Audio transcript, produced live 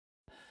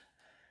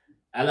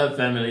Hello,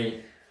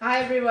 family.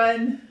 Hi,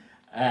 everyone.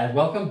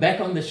 Welcome back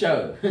on the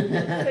show.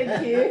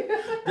 Thank you.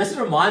 This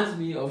reminds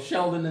me of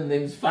Sheldon and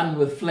them's fun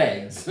with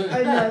flags.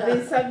 I know,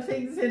 there's some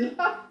things in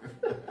life.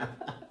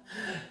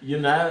 You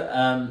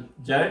know,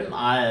 Jared and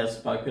I have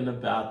spoken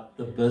about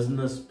the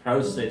business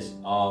process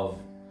of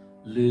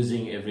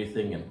losing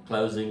everything and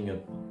closing a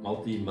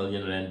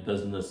multi-million rand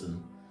business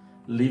and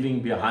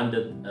leaving behind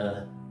it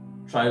a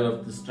trail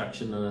of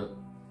destruction and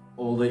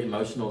all the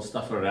emotional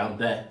stuff around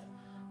that.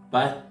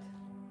 But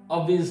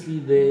obviously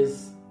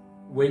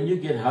when you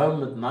get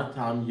home at night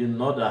time, you're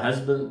not a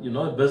husband, you're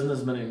not a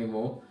businessman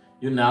anymore,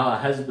 you're now a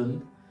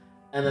husband,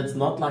 and it's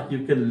not like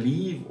you can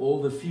leave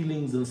all the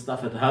feelings and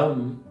stuff at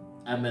home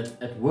and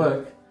at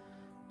work,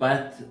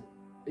 but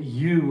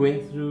you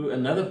went through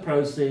another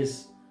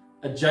process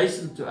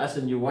adjacent to us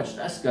and you watched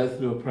us go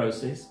through a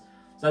process.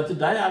 So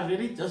today I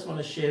really just want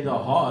to share the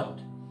heart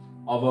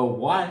of a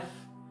wife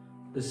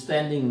who's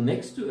standing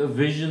next to a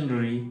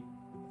visionary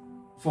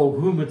for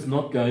whom it's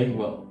not going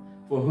well,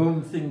 for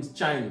whom things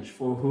change,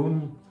 for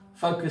whom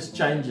focus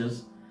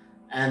changes.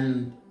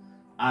 And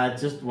I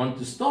just want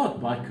to start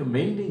by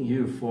commending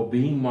you for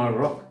being my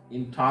rock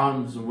in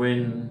times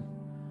when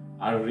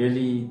I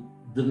really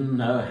didn't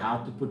know how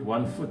to put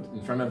one foot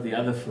in front of the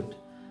other foot.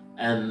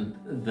 And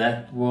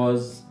that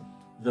was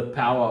the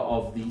power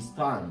of these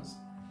times.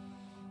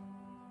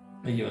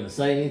 Do you want to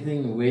say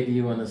anything? Where do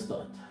you want to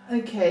start?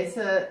 Okay,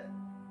 so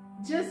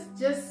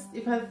just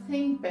if I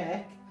think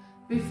back,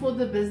 before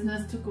the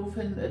business took off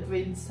and it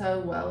went so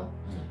well,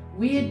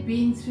 we had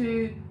been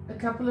through a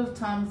couple of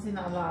times in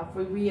our life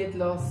where we had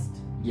lost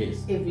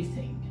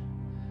everything.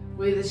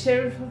 Where the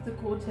sheriff of the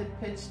court had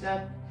pitched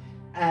up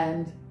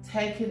and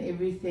taken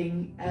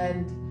everything,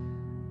 and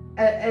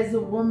as a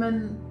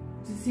woman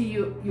to see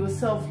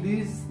yourself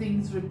lose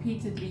things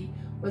repeatedly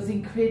was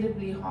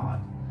incredibly hard.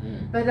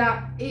 But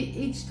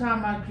each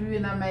time I grew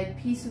and I made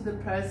peace with the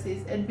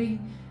process, and being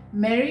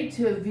married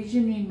to a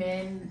visionary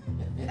man,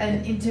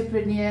 an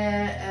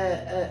entrepreneur,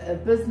 a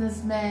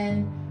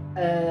businessman,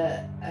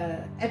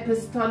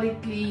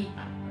 apostolically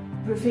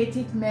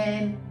prophetic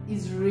man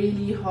is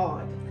really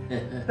hard.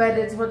 But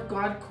it's what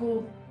God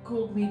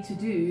called me to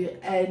do,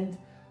 and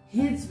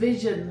his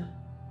vision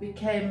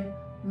became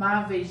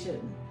my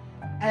vision.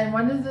 And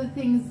one of the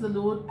things the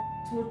Lord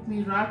taught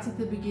me right at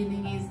the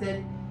beginning is that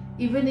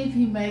even if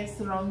he makes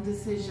the wrong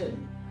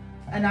decision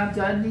and I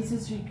don't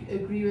necessarily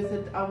agree with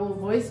it, I will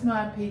voice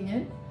my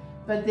opinion,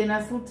 but then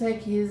I still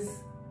take his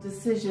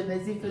decision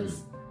as if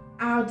it's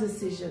our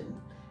decision,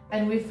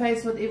 and we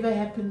face whatever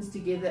happens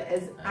together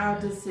as our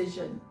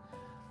decision.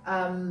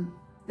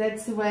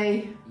 That's the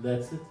way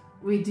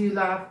we do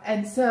life.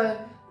 And so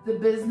the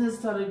business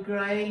started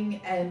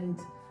growing, and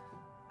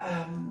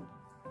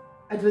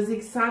it was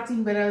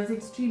exciting, but I was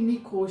extremely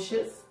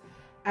cautious.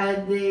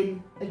 And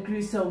then it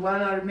grew so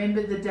well. I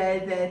remember the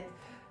day that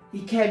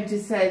he came to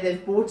say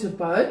they've bought a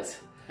boat,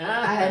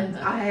 and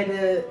I had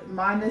a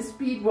minor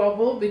speed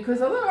wobble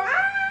because I thought,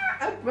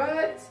 a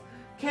boat,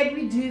 can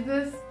we do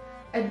this?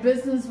 And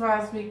business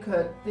wise we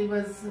could. There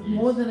was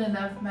more than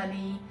enough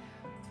money,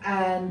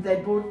 and he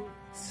bought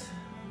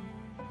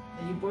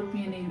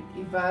me an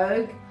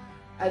Evoque,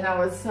 and I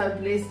was so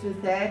blessed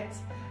with that.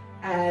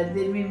 And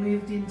then we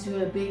moved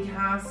into a big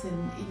house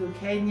in Eagle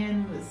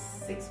Canyon with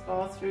 6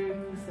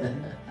 bathrooms,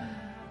 and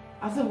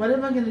I thought, what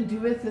am I going to do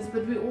with this?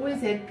 But we always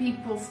had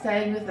people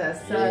staying with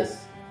us, so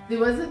there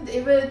wasn't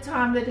ever a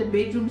time that a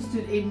bedroom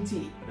stood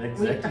empty.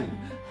 Exactly.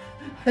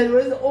 It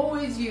was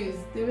always used.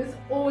 There was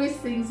always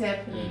things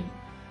happening.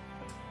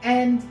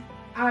 And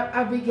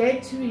I began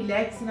to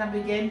relax, and I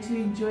began to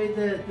enjoy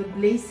the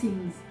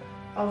blessings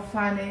of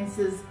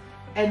finances.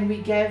 And we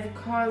gave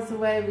cars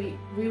away.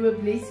 We were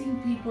blessing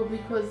people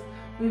because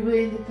we were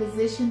in the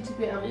position to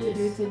be able to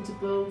do it and to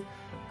build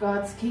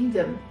God's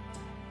kingdom.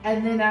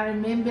 And then I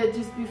remember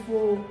just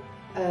before,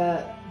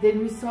 then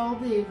we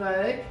sold the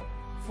Evoque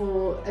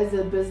as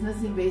a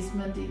business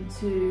investment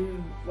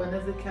into one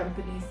of the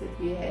companies that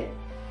we had.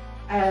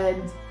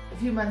 And a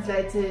few months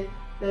later,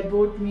 they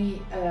bought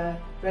me a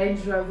Range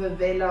Rover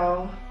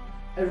Velar,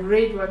 a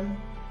red one,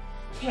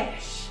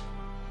 cash.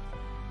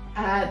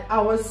 And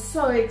I was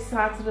so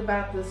excited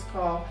about this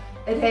car.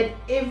 It had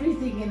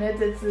everything in it.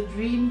 It's a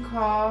dream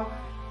car,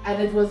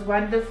 and it was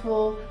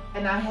wonderful.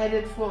 And I had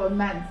it for a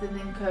month, and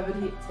then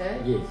COVID hit her.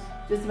 Yes.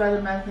 Just about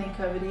a month, and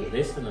COVID hit.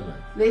 Less than a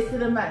month. Less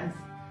than a month,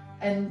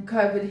 and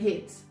COVID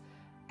hit.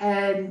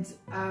 And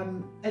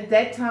at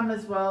that time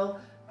as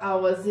well, I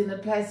was in a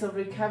place of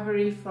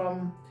recovery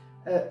from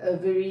a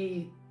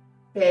very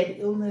bad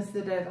illness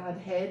that I'd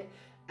had.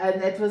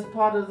 And that was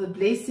part of the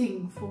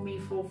blessing for me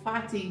for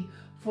fighting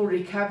for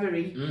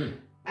recovery.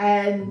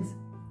 And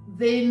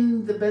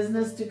then the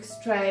business took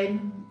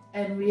strain,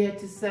 and we had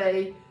to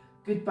say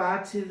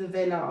goodbye to the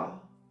Velar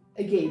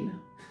again.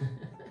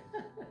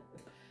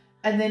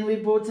 And then we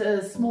bought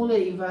a smaller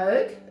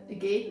Evoque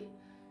again,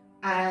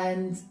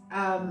 and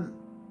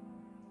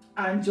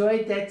I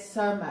enjoyed that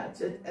so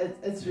much.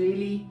 It's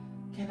really,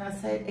 can I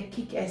say it, a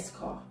kick-ass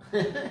car.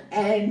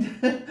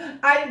 And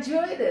I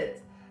enjoyed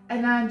it.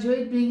 And I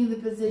enjoyed being in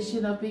the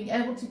position of being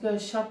able to go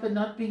shop and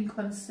not being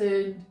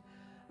concerned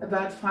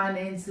about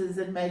finances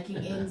and making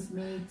ends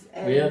meet.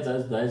 And we had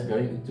those days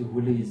going into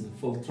Woolies and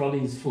full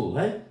trolleys full,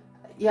 hey?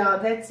 yeah,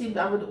 that seemed,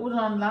 I would order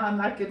online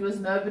like it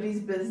was nobody's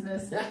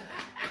business.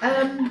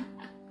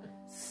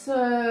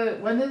 So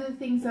one of the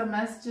things I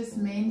must just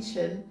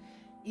mention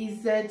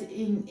is that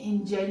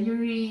in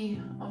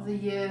January of the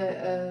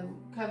year,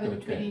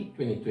 COVID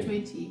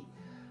 2020,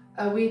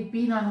 we'd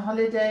been on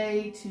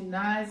holiday to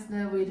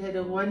Neisner. We'd had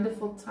a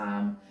wonderful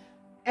time,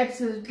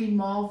 absolutely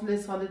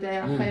marvelous holiday,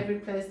 our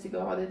favorite place to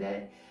go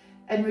holiday.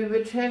 And we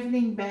were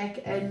traveling back,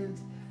 and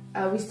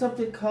we stopped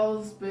at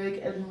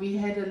Colesberg and we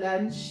had a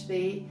lunch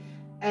there.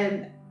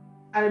 And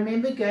I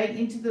remember going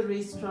into the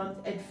restaurant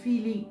and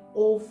feeling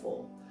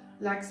awful,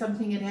 like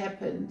something had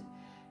happened.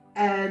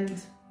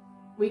 And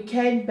we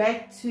came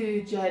back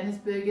to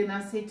Johannesburg, and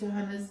I said to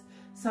Hannes,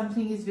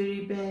 something is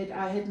very bad.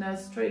 I had no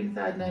strength,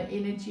 I had no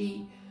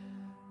energy.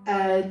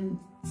 And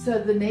so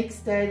the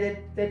next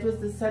day, that was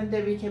the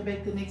Sunday, we came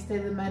back the next day,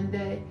 the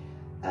Monday,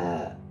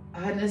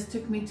 Hannes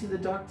took me to the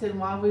doctor, and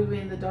while we were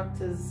in the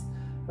doctor's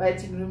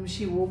waiting room,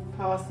 she walked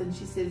past and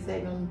she says,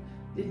 hang on,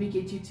 let me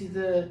get you to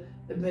the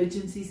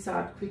emergency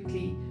side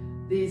quickly,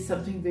 there's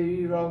something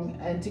very wrong.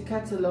 And to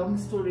cut a long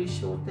story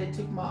short, they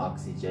took my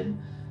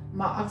oxygen.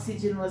 My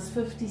oxygen was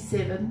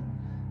 57.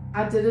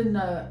 I didn't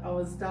know I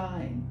was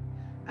dying,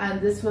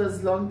 and this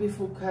was long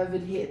before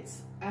COVID hit.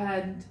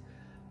 And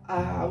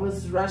I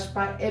was rushed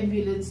by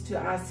ambulance to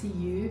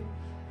ICU,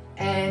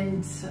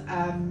 and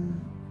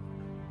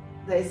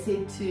they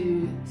said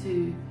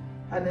to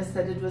Hannes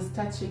that it was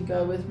touch and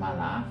go with my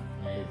life.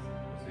 Yes, it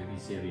was really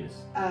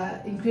serious.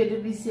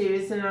 Incredibly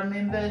serious. And I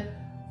remember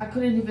I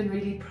couldn't even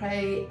really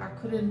pray. I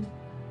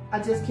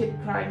just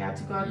kept crying out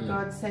to God,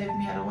 God save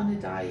me, I don't want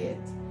to die yet.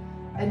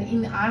 And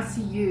in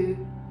ICU,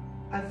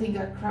 I think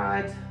I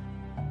cried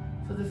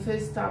for the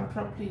first time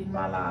properly in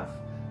my life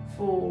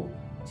for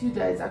 2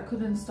 days. I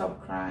couldn't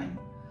stop crying.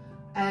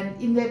 And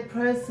in that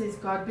process,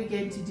 God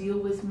began to deal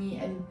with me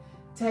and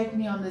take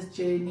me on this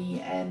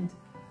journey. And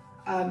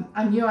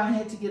I knew I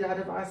had to get out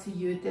of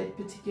ICU at that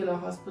particular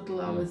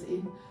hospital I was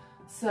in.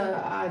 So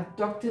I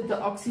doctored the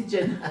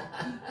oxygen.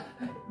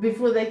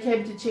 Before they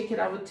came to check it,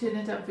 I would turn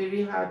it up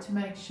very high to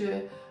make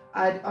sure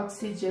I had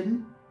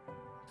oxygen.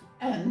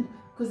 And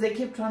because they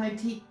kept trying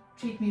to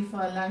treat me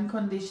for a lung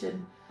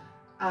condition,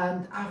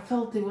 and I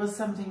felt there was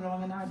something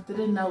wrong and I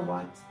didn't know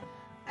what.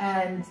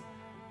 And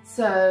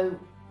so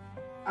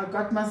I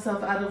got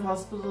myself out of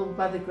hospital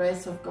by the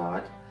grace of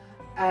God.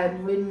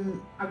 And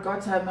when I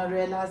got home, I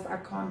realized I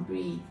can't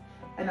breathe,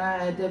 and I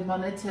had a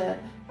monitor,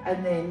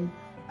 and then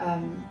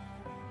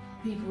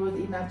people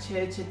within our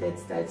church at that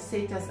stage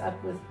set us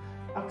up with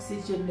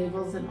oxygen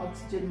levels and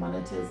oxygen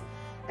monitors.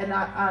 And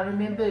I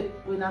remember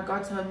when I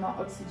got home, my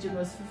oxygen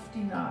was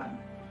 59,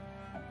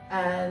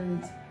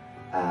 and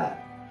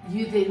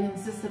you then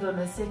insisted on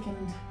a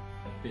second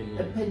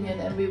opinion,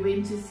 and we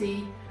went to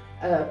see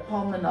a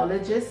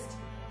pulmonologist,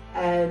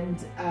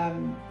 and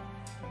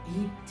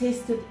he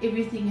tested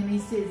everything, and he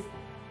says,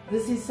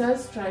 this is so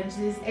strange,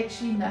 there's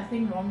actually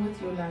nothing wrong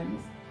with your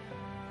lungs,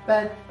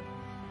 but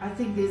I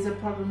think there's a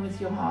problem with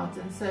your heart.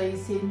 And so he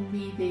sent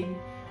me then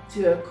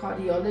to a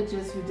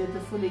cardiologist who did the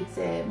full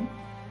exam.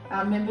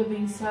 I remember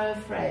being so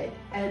afraid,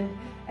 and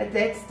at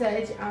that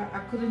stage I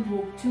couldn't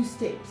walk 2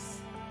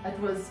 steps. It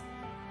was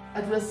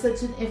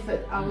such an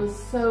effort. I was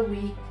so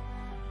weak.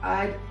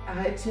 I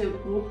had to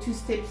walk 2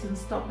 steps and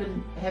stop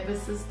and have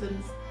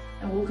assistance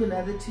and walk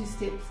another 2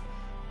 steps.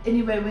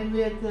 Anyway, when we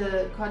were at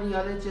the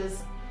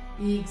cardiologist,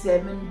 he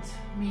examined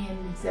me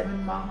and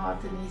examined my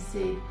heart, and he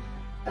said,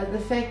 the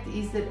fact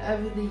is that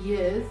over the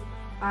years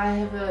I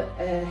have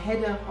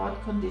had a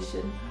heart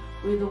condition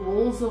where the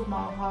walls of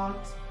my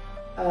heart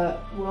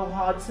were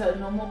hard. So a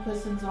normal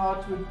person's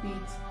heart would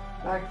beat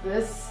like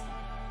this,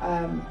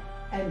 and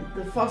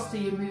the faster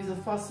you move, the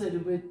faster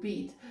it would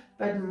beat.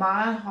 But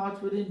my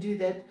heart wouldn't do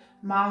that.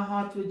 My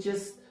heart would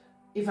just,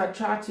 if I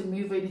tried to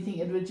move anything,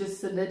 it would just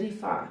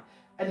solidify,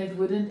 and it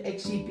wouldn't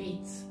actually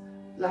beat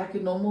like a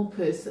normal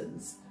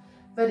person's.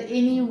 But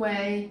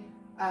anyway,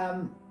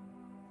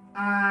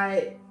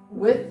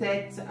 with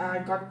that I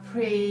got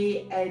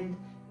prayer, and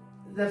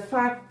the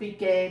fight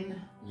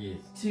began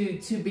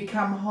to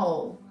become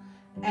whole.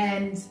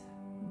 And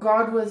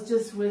God was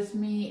just with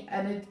me,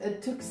 and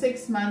it took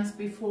 6 months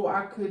before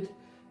I could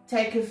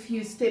take a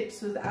few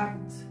steps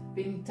without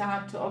being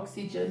tied to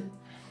oxygen.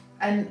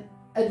 And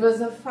it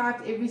was a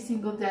fight every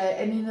single day.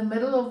 And in the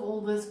middle of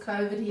all this,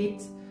 COVID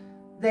hit.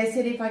 They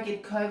said if I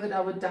get COVID, I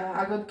would die.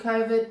 I got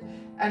COVID,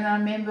 and I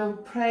remember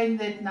praying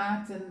that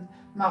night, and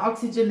my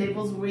oxygen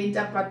levels went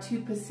up by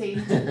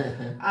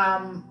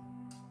 2%.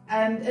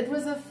 And it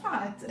was a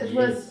fight. It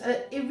was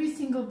every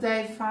single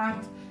day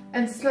fight.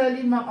 And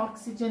slowly my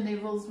oxygen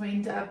levels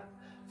went up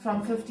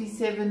from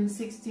 57,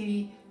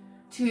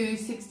 62,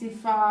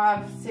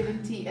 65,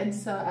 70, and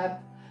so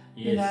up.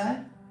 Yes. You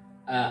know?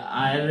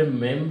 I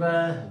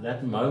remember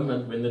that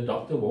moment when the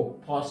doctor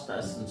walked past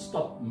us and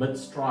stopped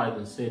mid-stride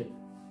and said,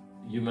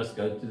 you must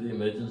go to the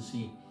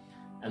emergency.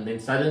 And then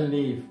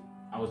suddenly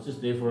I was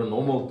just there for a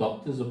normal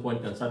doctor's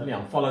appointment. Suddenly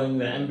I'm following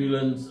the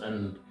ambulance,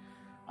 and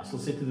I still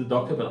said to the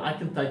doctor, but I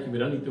can take you, we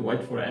don't need to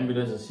wait for an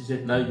ambulance. And she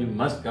said, no, you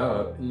must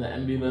go in the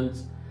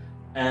ambulance.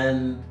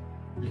 And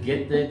we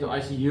get there to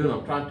ICU, and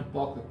I'm trying to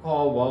park the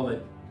car while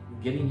they're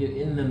getting you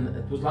in, and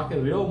it was like a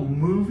real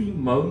movie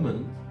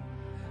moment.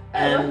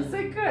 And it was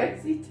a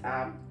crazy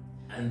time.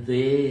 And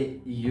there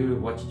you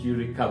watched you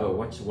recover,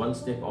 watched one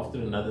step after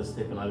another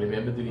step. And I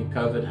remember during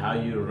COVID how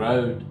you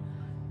rode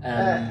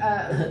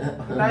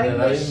rowing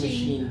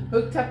machine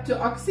hooked up to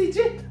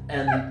oxygen,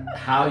 and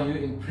how you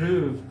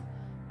improved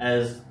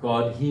as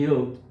God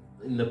healed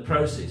in the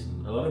process.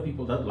 A lot of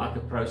people don't like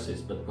a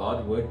process, but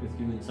God worked with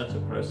you in such a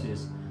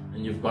process,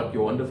 and you've got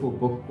your wonderful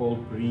book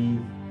called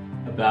Breathe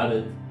about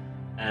it.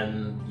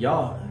 And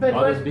yeah, but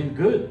God has been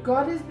good.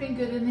 God has been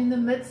good, and in the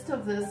midst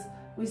of this,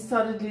 we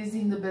started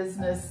losing the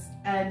business.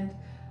 And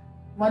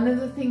one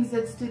of the things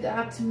that stood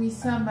out to me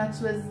so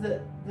much was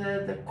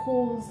the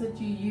calls that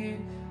you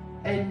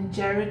and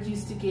Jared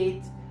used to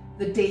get,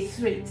 the death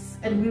threats.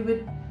 And we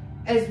would,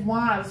 as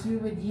wives, we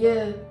would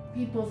hear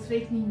people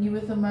threatening you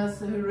with the most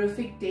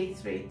horrific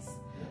death threats.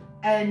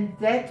 And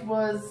that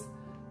was,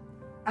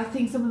 I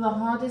think, some of the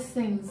hardest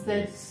things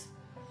that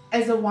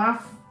as a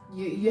wife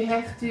you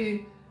have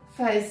to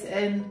face.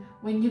 And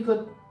when you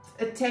got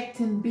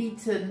attacked and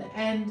beaten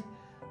and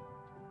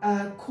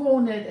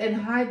cornered and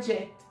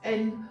hijacked,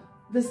 and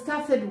the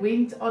stuff that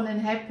went on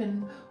and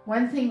happened,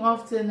 one thing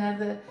after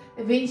another,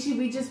 eventually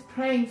we're just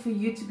praying for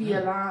you to be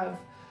alive.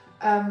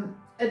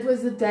 It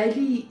was the death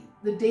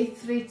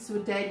threats were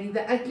daily,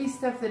 the ugly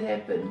stuff that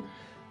happened.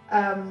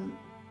 And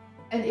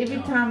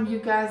every time you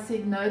guys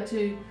said no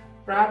to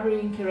bribery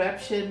and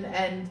corruption,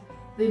 and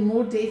then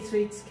more death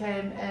threats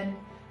came. And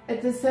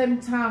at the same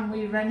time,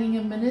 we're running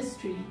a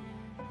ministry,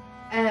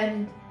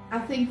 and I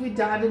think we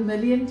died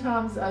 1,000,000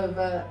 times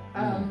over.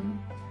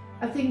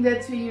 I think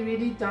that's where you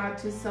really died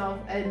to self,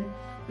 and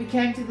we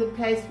came to the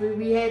place where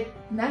we had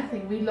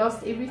nothing. We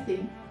lost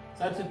everything.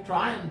 So to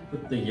try and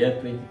put the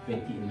year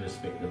 2020 in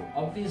perspective,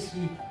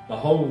 obviously the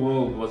whole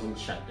world wasn't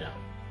shut down.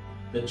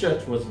 The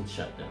church wasn't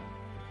shut down.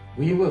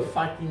 We were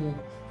fighting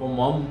for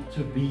Mom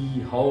to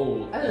be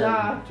whole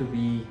and to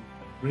be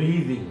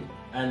breathing.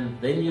 And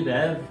then you'd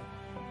have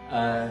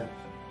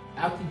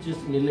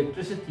outages in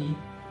electricity,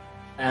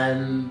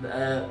 and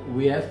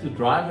we have to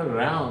drive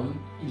around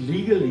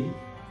illegally.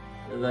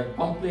 The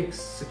complex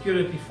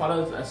security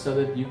follows us so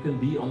that you can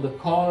be on the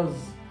car's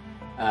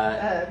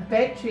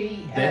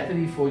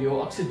battery for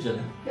your oxygen.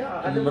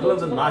 In the middle of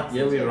the night,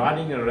 we're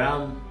riding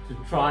around to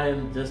try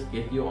and just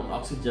get you on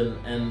oxygen,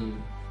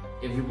 and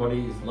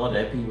everybody is not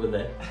happy with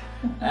that.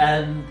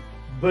 And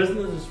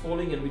business is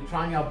falling, and we're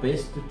trying our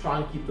best to try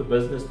and keep the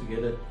business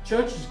together.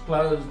 Church is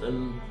closed,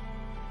 and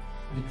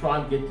we try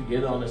and get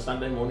together on a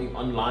Sunday morning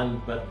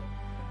online, but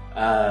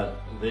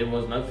there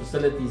was no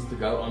facilities to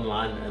go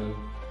online, and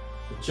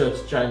the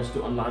church changed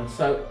to online.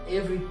 So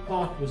every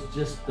part was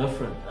just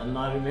different. And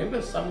I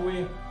remember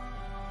somewhere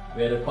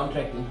we had a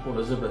contract in Port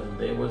Elizabeth, and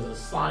there was a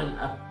sign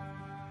up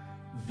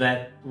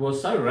that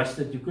was so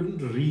rusted you couldn't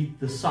read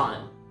the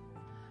sign.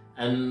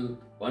 And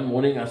one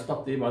morning I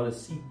stopped there by the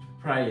seat to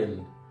pray,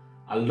 and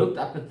I looked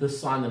up at this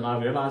sign, and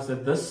I realized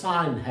that this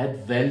sign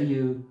had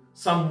value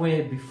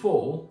somewhere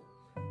before,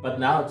 but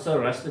now it's so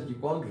rusted you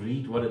can't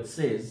read what it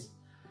says.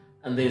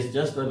 And there's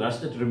just the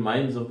rusted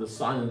remains of the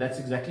sign. And that's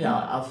exactly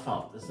how I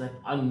felt, is that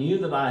I knew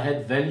that I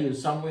had value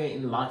somewhere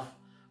in life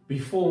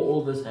before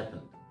all this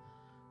happened.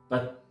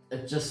 But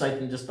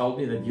Satan just told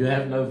me that you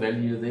have no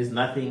value, there's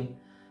nothing.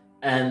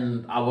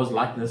 And I was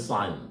like the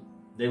sign.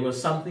 There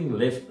was something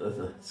left,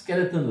 a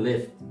skeleton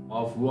left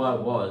of who I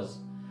was.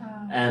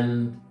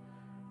 And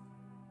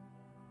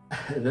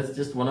that's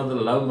just one of the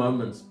low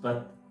moments.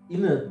 But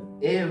in it,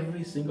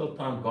 every single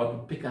time God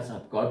would pick us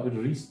up, God would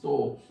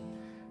restore.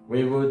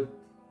 We would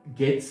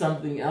get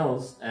something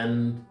else,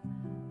 and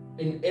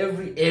in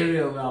every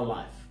area of our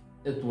life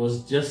it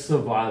was just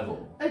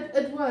survival.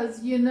 It was,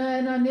 and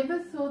I never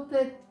thought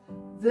that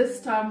this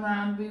time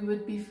around we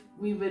would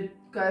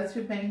go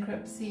through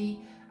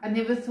bankruptcy. I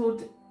never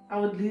thought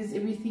I would lose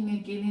everything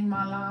again in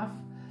my life.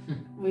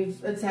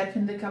 It's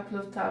happened a couple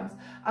of times.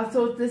 I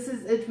thought, this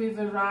is it, we've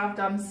arrived,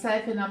 I'm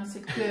safe and I'm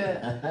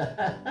secure.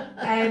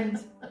 And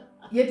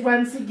yet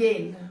once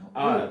again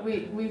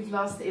we've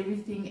lost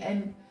everything,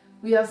 and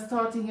we are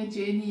starting a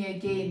journey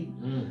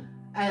again,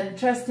 and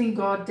trusting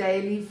God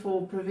daily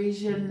for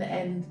provision,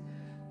 and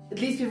at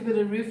least we've got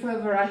a roof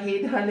over our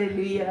head.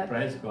 Hallelujah.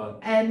 Praise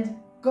God. And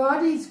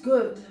God is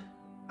good.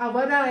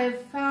 What I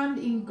have found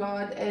in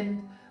God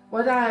and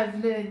what I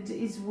have learned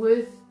is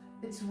worth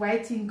its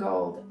weight in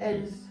gold.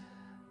 And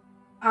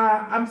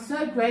I'm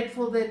so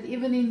grateful that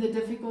even in the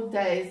difficult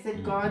days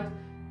that God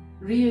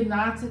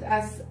reunited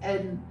us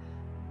and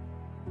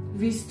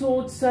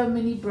restored so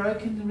many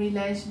broken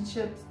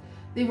relationships.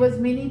 There was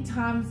many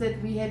times that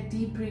we had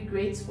deep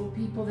regrets for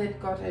people that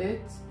got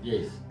hurt.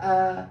 Yes.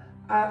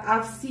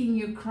 I've seen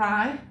you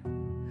cry.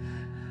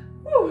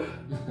 With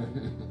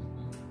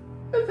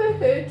the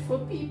hurt for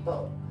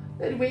people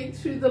that went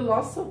through the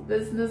loss of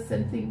business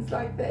and things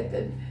like that,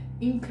 and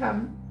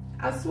income.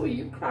 I saw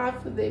you cry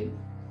for them.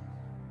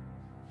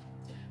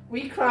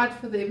 We cried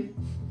for them.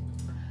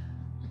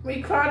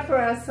 We cried for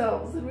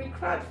ourselves, and we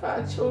cried for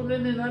our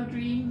children and our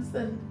dreams,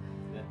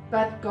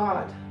 but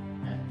God.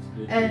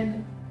 Absolutely.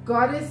 And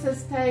God has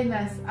sustained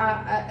us.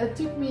 It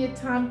took me a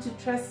time to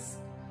trust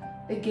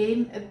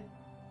again.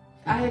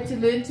 I had to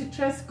learn to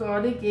trust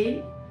God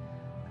again.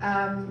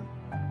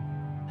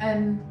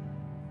 And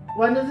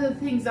one of the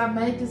things, I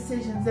made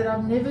decisions that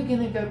I'm never going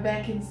to go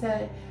back and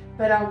say,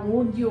 but I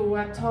warned you, or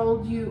I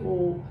told you,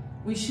 or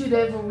we should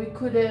have, or we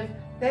could have.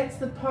 That's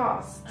the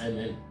past.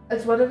 Amen.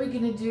 It's what are we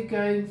going to do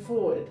going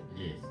forward.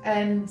 Yes.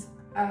 And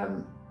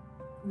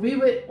we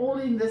were all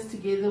in this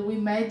together. We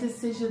made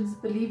decisions,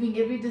 believing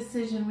every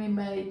decision we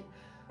made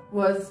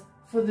was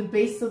for the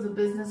best of the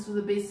business, for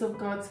the best of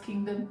God's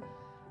kingdom.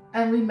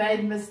 And we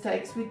made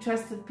mistakes. We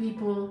trusted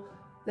people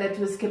that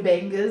was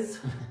kabangas,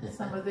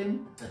 some of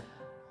them.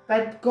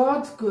 But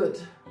God's good.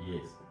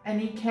 Yes. And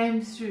He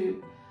came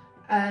through.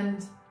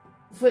 And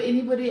for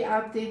anybody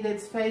out there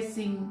that's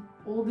facing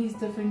all these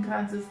different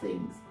kinds of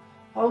things,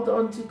 hold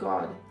on to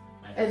God.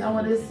 Absolutely. And I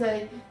want to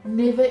say,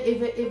 never,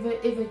 ever, ever,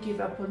 ever give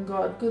up on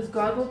God, because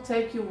God will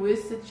take your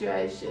worst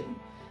situation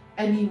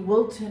and He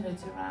will turn it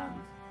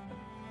around.